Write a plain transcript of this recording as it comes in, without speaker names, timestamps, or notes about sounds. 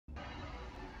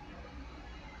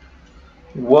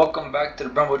Welcome back to the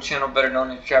Brumble channel, better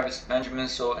known as Travis Benjamin.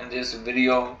 So in this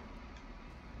video,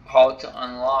 how to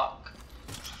unlock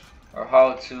or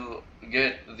how to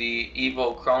get the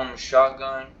Evochrome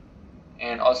shotgun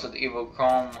and also the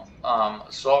Evochrome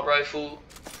assault rifle.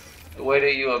 The way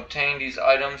that you obtain these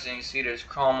items, and you see there's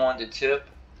chrome on the tip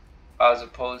as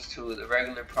opposed to the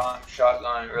regular prime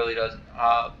shotgun, it really doesn't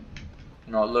have,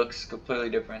 it looks completely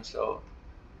different. So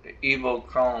the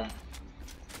Evochrome,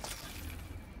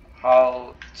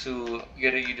 how to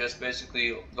get it, you just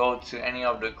basically go to any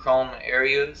of the chrome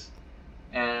areas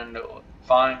and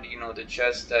find the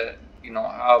chests that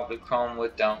have the chrome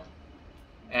with them,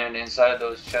 and inside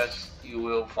those chests you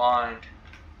will find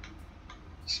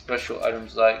special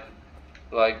items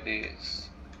like these.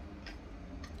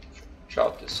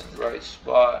 Drop this in the right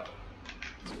spot,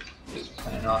 just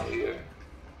playing out here.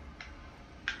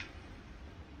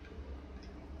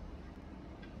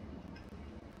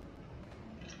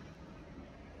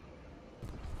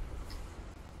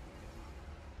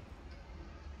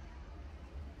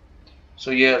 So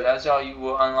yeah, that's how you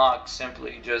will unlock.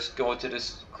 Simply just go to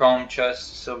this chrome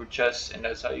chest, silver chest, and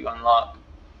that's how you unlock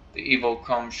the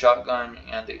Evochrome shotgun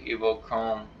and the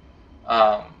Evochrome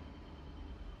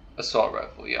assault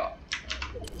rifle. Yeah.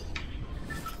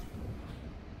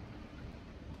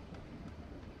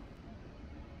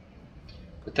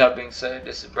 With that being said,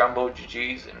 this is Brumbo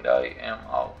GG's, and I am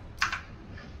out.